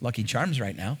some Lucky Charms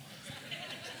right now.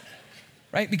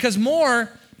 Right? Because more,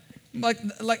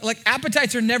 like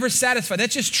appetites are never satisfied.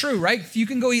 That's just true, right? You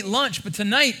can go eat lunch, but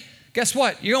tonight, guess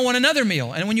what? You're going to want another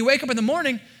meal. And when you wake up in the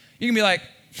morning, you can be like,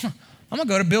 I'm going to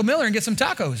go to Bill Miller and get some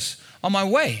tacos on my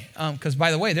way. Because,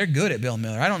 by the way, they're good at Bill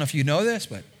Miller. I don't know if you know this,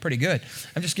 but pretty good.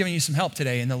 I'm just giving you some help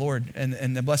today in the Lord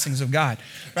and the blessings of God,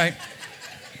 right?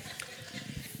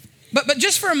 But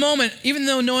just for a moment, even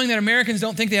though knowing that Americans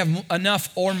don't think they have enough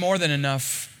or more than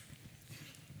enough,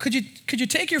 could you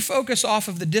take your focus off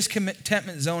of the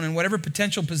discontentment zone and whatever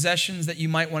potential possessions that you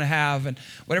might want to have and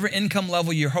whatever income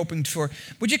level you're hoping for?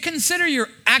 Would you consider your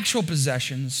actual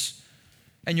possessions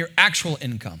and your actual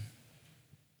income?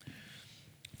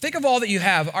 Think of all that you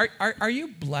have. Are you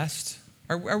blessed?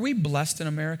 Are we blessed in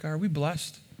America? Are we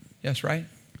blessed? Yes, right?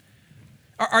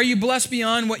 Are you blessed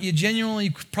beyond what you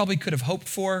genuinely probably could have hoped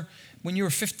for when you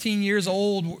were 15 years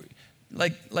old?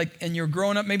 And you're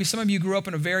growing up, maybe some of you grew up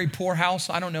in a very poor house.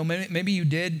 I don't know, maybe you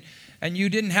did, and you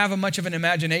didn't have much of an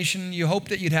imagination. You hoped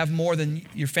that you'd have more than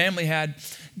your family had.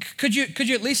 Could you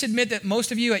at least admit that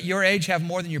most of you at your age have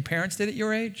more than your parents did at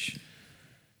your age?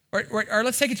 Or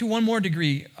let's take it to one more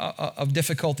degree of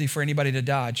difficulty for anybody to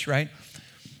dodge, right?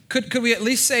 Could we at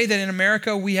least say that in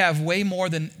America we have way more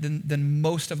than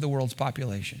most of the world's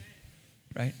population,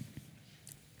 right?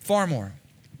 Far more.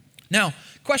 Now,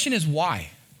 question is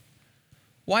why?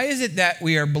 Why is it that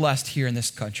we are blessed here in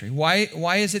this country?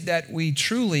 Why is it that we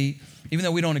truly, even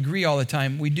though we don't agree all the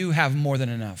time, we do have more than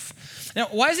enough? Now,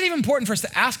 why is it even important for us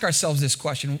to ask ourselves this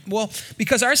question? Well,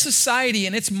 because our society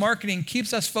and its marketing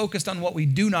keeps us focused on what we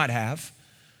do not have,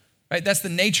 right? That's the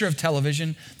nature of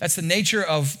television. That's the nature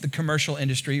of the commercial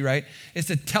industry, right? Is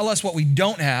to tell us what we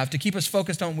don't have, to keep us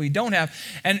focused on what we don't have.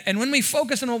 And when we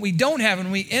focus on what we don't have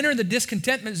and we enter the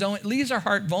discontentment zone, it leaves our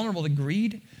heart vulnerable to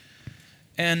greed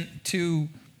and to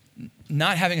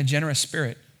not having a generous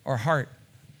spirit or heart.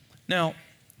 Now,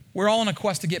 we're all on a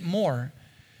quest to get more.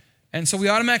 And so we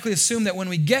automatically assume that when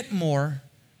we get more,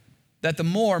 that the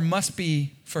more must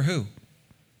be for who?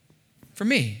 For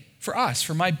me, for us,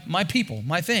 for my people,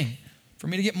 my thing, for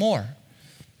me to get more.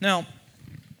 Now,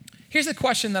 here's the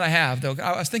question that I have, though.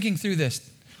 I was thinking through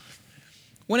this.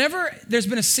 Whenever there's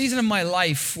been a season of my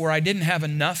life where I didn't have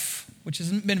enough, which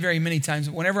hasn't been very many times,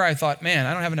 but whenever I thought, man,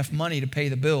 I don't have enough money to pay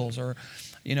the bills, or,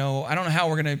 I don't know how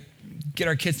we're going to get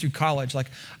our kids through college. Like,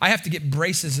 I have to get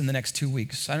braces in the next 2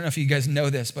 weeks. I don't know if you guys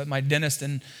know this, but my dentist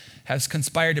has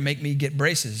conspired to make me get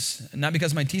braces. Not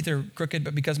because my teeth are crooked,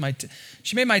 but because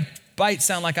she made my bite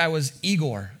sound like I was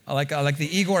Igor, like the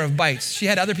Igor of bites. She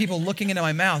had other people looking into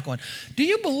my mouth going, do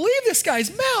you believe this guy's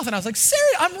mouth? And I was like, Sarah,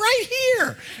 I'm right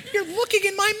here. You're looking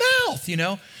in my mouth,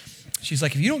 She's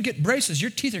like, if you don't get braces, your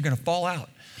teeth are going to fall out.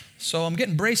 So I'm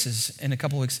getting braces in a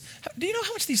couple of weeks. Do you know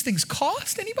how much these things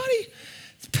cost? Anybody?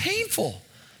 It's painful.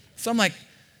 So I'm like,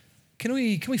 can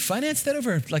we finance that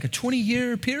over like a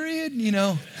 20-year period?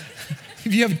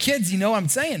 If you have kids, you know what I'm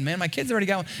saying, man. My kids already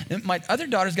got one. And my other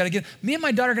daughter's got to get, me and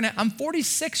my daughter I'm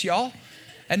 46, y'all.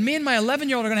 And me and my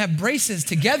 11-year-old are going to have braces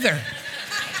together.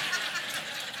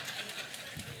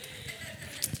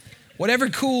 Whatever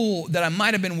cool that I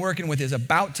might have been working with is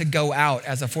about to go out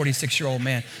as a 46-year-old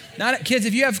man. Kids,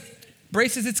 if you have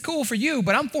braces, it's cool for you,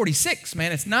 but I'm 46,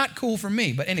 man. It's not cool for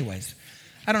me. But anyways,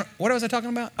 what was I talking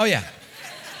about? Oh, yeah.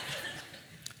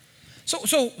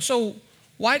 So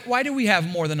why do we have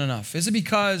more than enough? Is it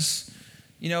because,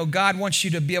 God wants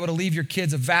you to be able to leave your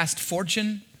kids a vast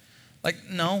fortune?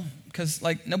 No, because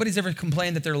nobody's ever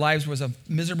complained that their lives was a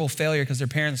miserable failure because their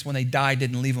parents, when they died,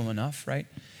 didn't leave them enough, right?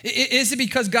 Is it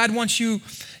because God wants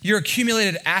your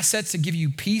accumulated assets to give you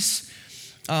peace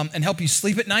and help you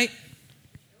sleep at night?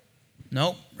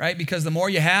 No, right? Because the more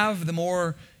you have, the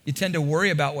more you tend to worry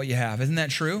about what you have. Isn't that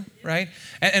true, right?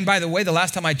 And by the way, the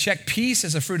last time I checked, peace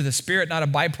is a fruit of the Spirit, not a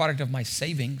byproduct of my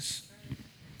savings.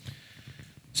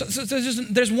 So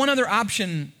there's one other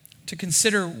option to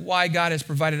consider why God has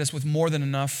provided us with more than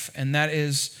enough, and that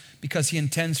is because he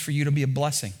intends for you to be a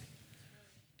blessing.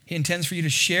 He intends for you to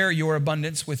share your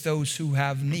abundance with those who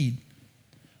have need.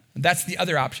 That's the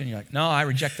other option. You're like, no, I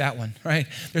reject that one, right?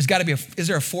 There's got to be is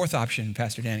there a fourth option,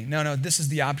 Pastor Danny? No, this is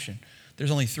the option.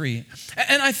 There's only three.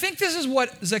 And I think this is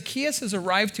what Zacchaeus has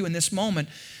arrived to in this moment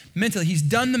mentally. He's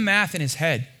done the math in his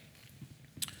head.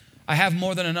 I have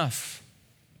more than enough,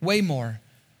 way more.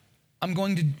 I'm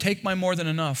going to take my more than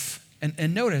enough.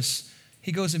 And notice,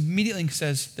 he goes immediately and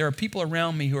says, there are people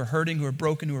around me who are hurting, who are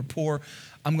broken, who are poor.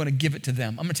 I'm going to give it to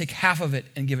them. I'm going to take half of it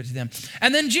and give it to them.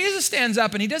 And then Jesus stands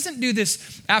up, and he doesn't do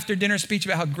this after dinner speech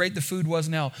about how great the food was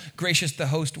and how gracious the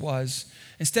host was.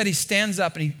 Instead, he stands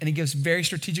up and he gives very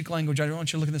strategic language. I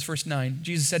want you to look at this verse 9.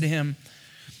 Jesus said to him,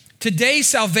 today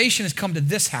salvation has come to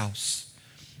this house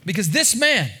because this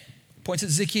man, points at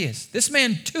Zacchaeus, this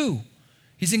man too,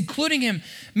 he's including him,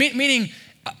 meaning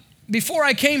before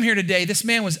I came here today, this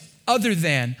man was other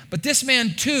than, but this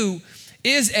man too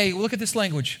is look at this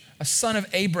language, a son of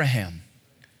Abraham.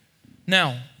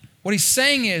 Now, what he's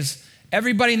saying is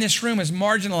everybody in this room has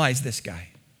marginalized this guy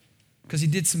because he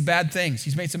did some bad things.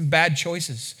 He's made some bad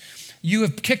choices. You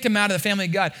have kicked him out of the family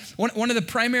of God. One of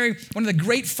the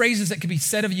great phrases that could be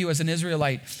said of you as an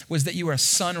Israelite was that you were a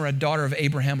son or a daughter of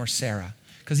Abraham or Sarah,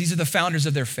 because these are the founders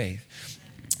of their faith.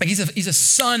 He's a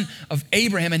son of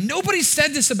Abraham, and nobody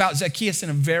said this about Zacchaeus in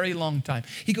a very long time.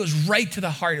 He goes right to the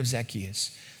heart of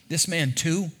Zacchaeus. This man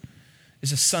too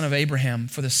is a son of Abraham,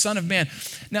 for the Son of Man.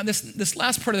 Now, this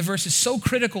last part of the verse is so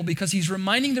critical because he's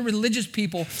reminding the religious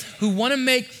people who want to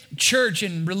make church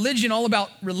and religion all about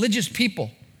religious people.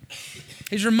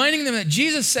 He's reminding them that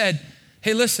Jesus said,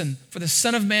 hey, listen, for the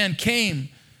Son of Man came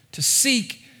to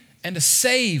seek and to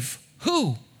save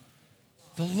who?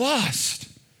 The lost.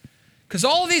 Because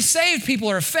all of these saved people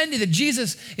are offended that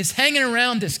Jesus is hanging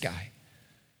around this guy.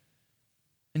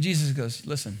 And Jesus goes,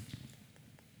 listen,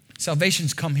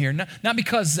 salvation's come here, not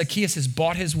because Zacchaeus has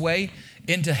bought his way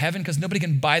into heaven, because nobody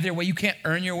can buy their way. You can't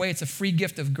earn your way. It's a free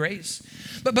gift of grace.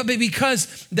 But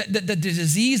because the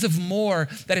disease of more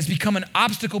that has become an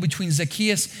obstacle between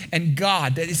Zacchaeus and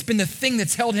God, that it's been the thing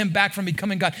that's held him back from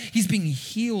becoming God, he's being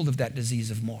healed of that disease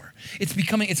of more.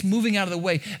 It's moving out of the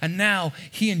way. And now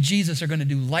he and Jesus are going to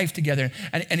do life together,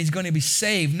 and he's going to be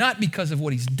saved, not because of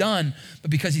what he's done, but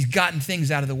because he's gotten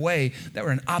things out of the way that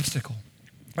were an obstacle.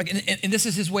 And this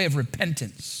is his way of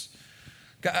repentance.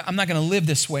 I'm not going to live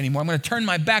this way anymore. I'm going to turn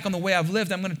my back on the way I've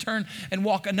lived. I'm going to turn and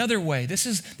walk another way. This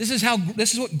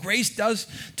is what grace does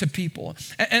to people.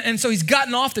 And so he's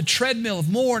gotten off the treadmill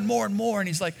of more and more and more, and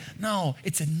he's like, no,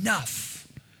 it's enough.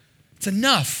 It's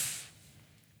enough.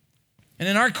 And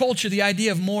in our culture, the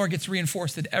idea of more gets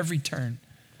reinforced at every turn,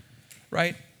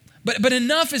 right? But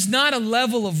enough is not a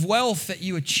level of wealth that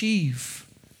you achieve.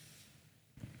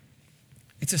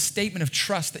 It's a statement of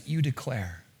trust that you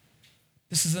declare.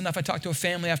 This is enough. I talked to a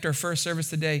family after our first service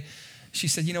today. She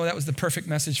said, that was the perfect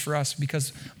message for us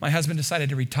because my husband decided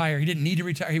to retire. He didn't need to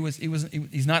retire.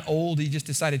 He's not old. He just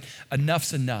decided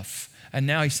enough's enough. And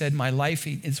now he said, my life,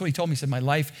 it's what he told me. He said, my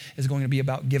life is going to be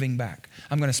about giving back.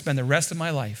 I'm going to spend the rest of my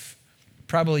life,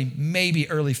 probably maybe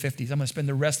early 50s. I'm going to spend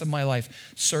the rest of my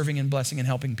life serving and blessing and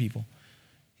helping people.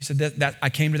 He said that I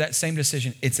came to that same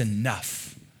decision. It's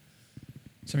enough.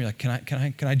 Some of you are like,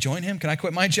 can I join him? Can I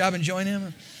quit my job and join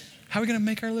him? How are we going to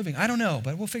make our living? I don't know,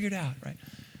 but we'll figure it out, right?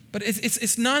 But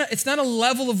it's not a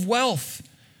level of wealth.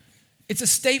 It's a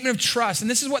statement of trust. And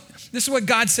this is what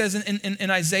God says in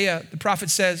Isaiah. The prophet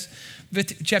says,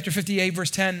 chapter 58,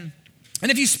 verse 10,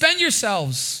 and if you spend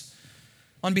yourselves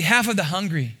on behalf of the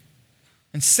hungry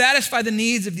and satisfy the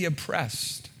needs of the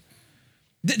oppressed,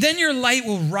 Then your light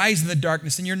will rise in the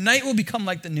darkness and your night will become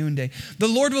like the noonday. The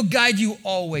Lord will guide you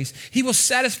always. He will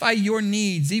satisfy your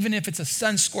needs, even if it's a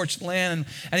sun-scorched land,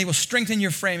 and he will strengthen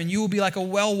your frame, and you will be like a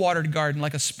well-watered garden,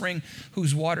 like a spring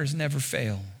whose waters never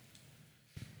fail.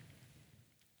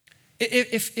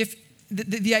 If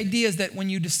the idea is that when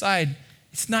you decide,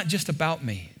 it's not just about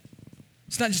me.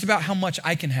 It's not just about how much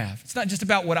I can have. It's not just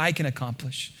about what I can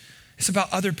accomplish. It's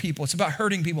about other people. It's about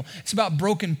hurting people. It's about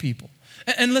broken people.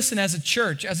 And listen, as a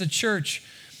church,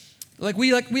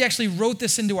 we actually wrote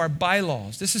this into our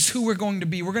bylaws. This is who we're going to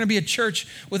be. We're going to be a church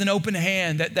with an open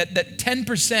hand, that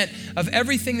 10% of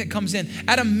everything that comes in,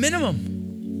 at a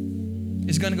minimum,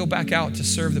 is going to go back out to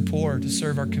serve the poor, to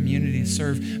serve our community, to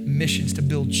serve missions, to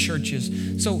build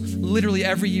churches. So literally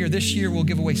every year, this year we'll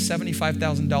give away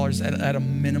 $75,000 at a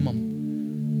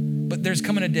minimum. But there's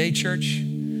coming a day, church,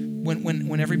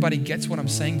 when everybody gets what I'm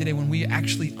saying today, when we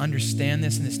actually understand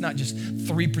this, and it's not just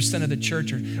 3% of the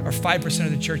church or 5%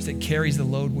 of the church that carries the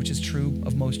load, which is true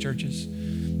of most churches.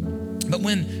 But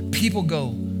when people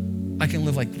go, I can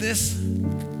live like this,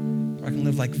 or I can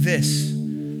live like this,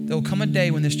 there will come a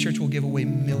day when this church will give away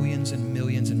millions and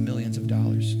millions and millions of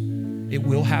dollars. It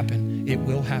will happen. It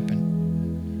will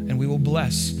happen. And we will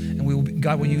bless, and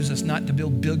God will use us not to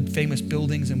build big, famous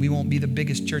buildings, and we won't be the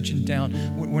biggest church in town.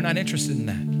 We're not interested in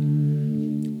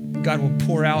that. God will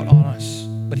pour out on us,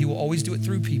 but he will always do it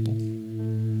through people,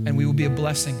 and we will be a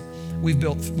blessing. We've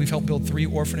helped build 3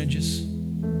 orphanages.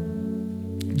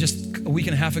 Just a week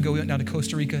and a half ago, we went down to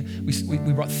Costa Rica.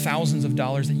 We brought thousands of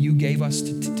dollars that you gave us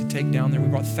to take down there. We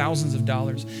brought thousands of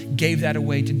dollars, gave that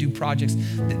away to do projects.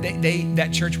 That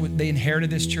church, they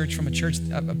inherited this church from a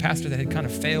pastor that had kind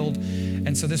of failed.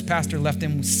 And so this pastor left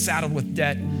them saddled with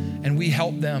debt, and we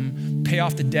helped them pay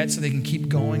off the debt so they can keep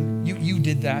going. You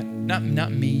did that,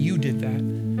 not me, you did that.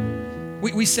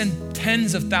 We send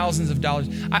tens of thousands of dollars.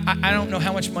 I don't know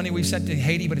how much money we've sent to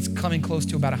Haiti, but it's coming close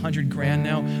to about $100,000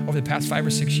 now over the past 5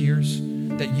 or 6 years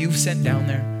that you've sent down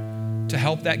there to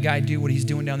help that guy do what he's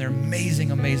doing down there. Amazing,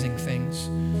 amazing things.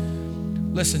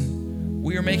 Listen,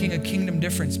 we are making a kingdom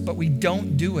difference, but we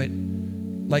don't do it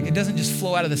like it doesn't just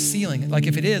flow out of the ceiling. Like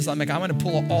if it is, I'm going to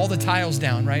pull all the tiles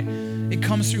down, right? It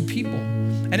comes through people.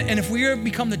 And if we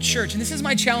become the church, and this is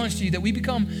my challenge to you, that we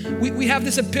have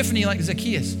this epiphany like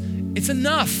Zacchaeus. It's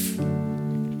enough.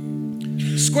 More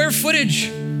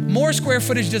square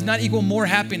footage does not equal more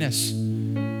happiness.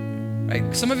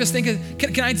 Right? Some of us think,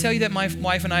 can I tell you that my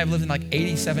wife and I have lived in like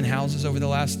 87 houses over the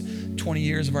last 20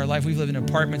 years of our life. We've lived in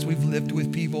apartments, we've lived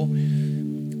with people.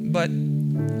 But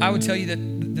I would tell you that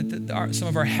some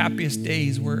of our happiest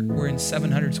days were in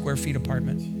 700 square feet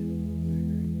apartment.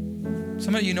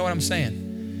 Some of you know what I'm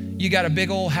saying. You got a big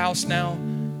old house now,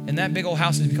 and that big old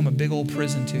house has become a big old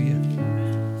prison to you.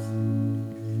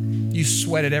 You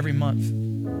sweat it every month.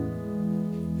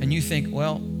 And you think,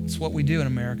 well, it's what we do in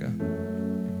America.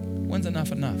 When's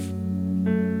enough enough?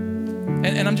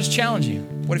 And I'm just challenging you.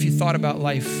 What if you thought about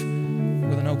life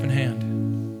with an open hand?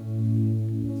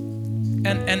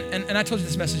 And I told you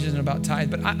this message isn't about tithe,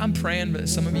 but I'm praying that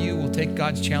some of you will take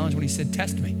God's challenge when he said,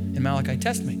 test me. In Malachi,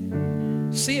 test me.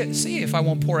 See if I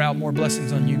won't pour out more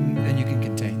blessings on you than you can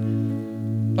contain.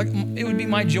 Like, it would be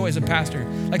my joy as a pastor.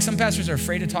 Like, some pastors are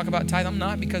afraid to talk about tithe. I'm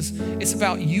not, because it's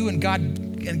about you and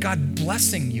God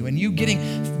blessing you, and you getting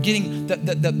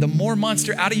the more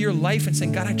monster out of your life and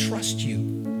saying, God, I trust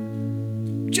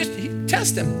you. Just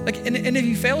test him. Like, and if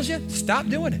he fails you, stop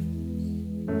doing it.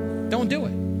 Don't do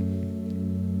it.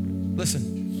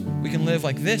 Listen, we can live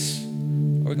like this,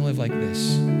 or we can live like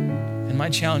this. And my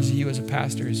challenge to you as a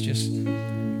pastor is just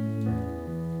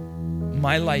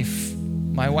my life.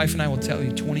 My wife and I will tell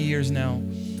you 20 years now,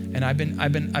 and I've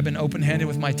been open-handed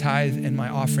with my tithe and my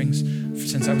offerings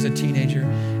since I was a teenager.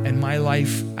 And my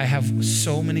life, I have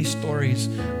so many stories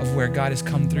of where God has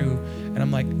come through, and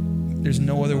I'm like, there's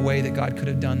no other way that God could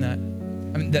have done that.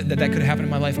 I mean, that could have happened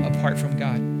in my life apart from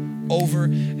God. Over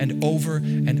and over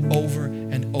and over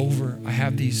and over, I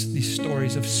have these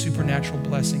stories of supernatural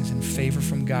blessings and favor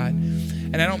from God.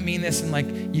 And I don't mean this in like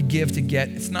you give to get.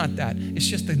 It's not that. It's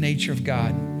just the nature of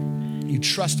God. You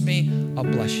trust me, I'll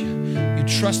bless you. You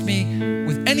trust me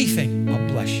with anything, I'll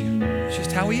bless you. It's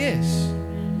just how he is.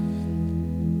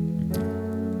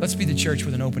 Let's be the church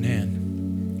with an open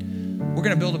hand. We're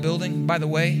going to build a building. By the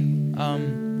way,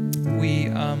 we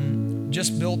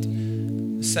just built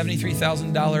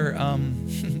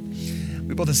 $73,000.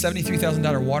 We built a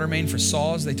 $73,000 water main for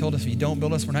Saws. They told us, if you don't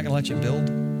build us, we're not going to let you build.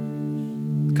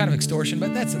 Kind of extortion,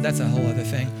 but that's a whole other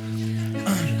thing.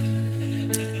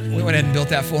 We went ahead and built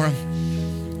that for them.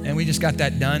 And we just got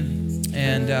that done.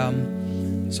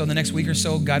 And So in the next week or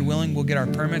so, God willing, we'll get our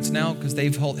permits now because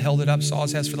they've held it up.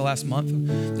 Saws has for the last month.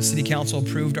 The city council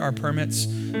approved our permits,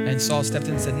 and Saul stepped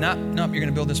in and said, nope, you're going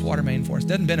to build this water main for us.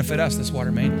 Doesn't benefit us, this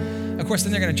water main. Of course,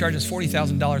 then they're going to charge us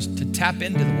 $40,000 to tap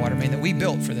into the water main that we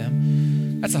built for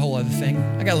them. That's a whole other thing.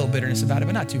 I got a little bitterness about it,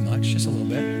 but not too much, just a little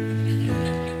bit.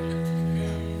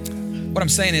 What I'm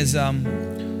saying is we're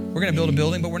going to build a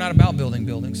building, but we're not about building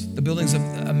buildings. The building's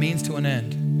a means to an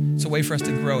end. It's a way for us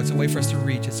to grow. It's a way for us to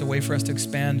reach. It's a way for us to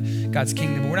expand God's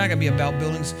kingdom. But we're not going to be about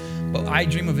buildings. But I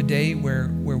dream of a day where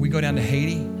we go down to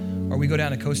Haiti or we go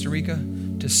down to Costa Rica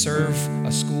to serve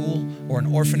a school or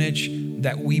an orphanage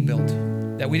that we built,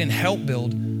 that we didn't help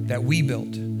build, that we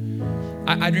built.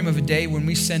 I dream of a day when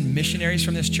we send missionaries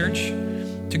from this church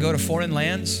to go to foreign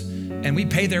lands and we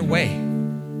pay their way.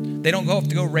 They don't have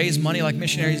to go raise money like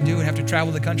missionaries do and have to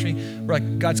travel the country. We're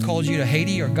like, God's called you to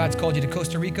Haiti or God's called you to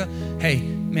Costa Rica. Hey,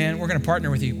 man, we're going to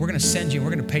partner with you. We're going to send you. We're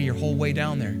going to pay your whole way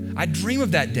down there. I dream of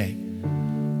that day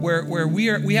where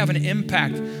we have an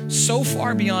impact so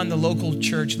far beyond the local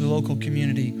church, the local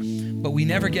community, but we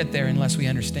never get there unless we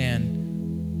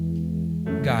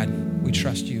understand, God, we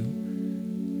trust you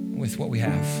with what we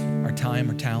have, our time,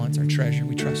 our talents, our treasure.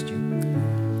 We trust you.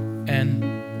 And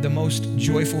the most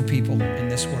joyful people in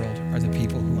this world are the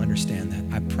people who understand that.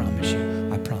 I promise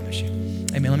you. I promise you.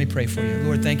 Amen. Let me pray for you.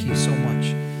 Lord, thank you so much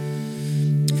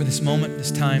for this moment, this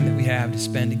time that we have to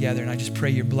spend together. And I just pray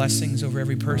your blessings over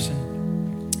every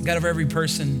person. God, over every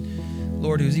person,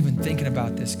 Lord, who's even thinking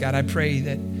about this. God, I pray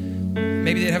that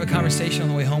maybe they'd have a conversation on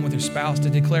the way home with their spouse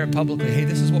to declare it publicly. Hey,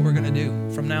 this is what we're going to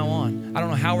do from now on. I don't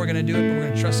know how we're going to do it, but we're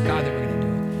going to trust God that we're going to do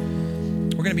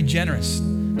it. We're going to be generous,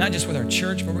 not just with our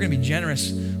church, but we're going to be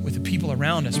generous with the people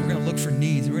around us. We're going to look for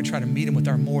needs. And we're going to try to meet them with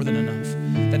our more than enough.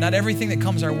 That not everything that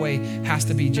comes our way has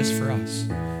to be just for us.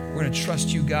 We're going to trust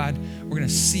you, God. We're going to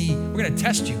see. We're going to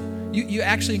test you. You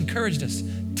actually encouraged us.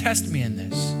 Test me in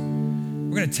this.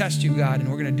 We're going to test you, God, and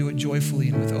we're going to do it joyfully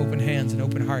and with open hands and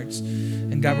open hearts.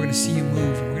 And God, we're going to see you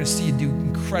move. And we're going to see you do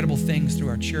incredible things through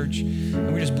our church.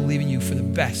 And we're just believing you for the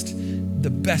best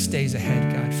days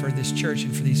ahead, God, for this church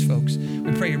and for these folks.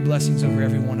 We pray your blessings over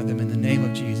every one of them in the name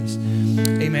of Jesus.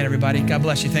 Amen, everybody. God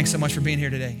bless you. Thanks so much for being here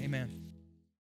today. Amen.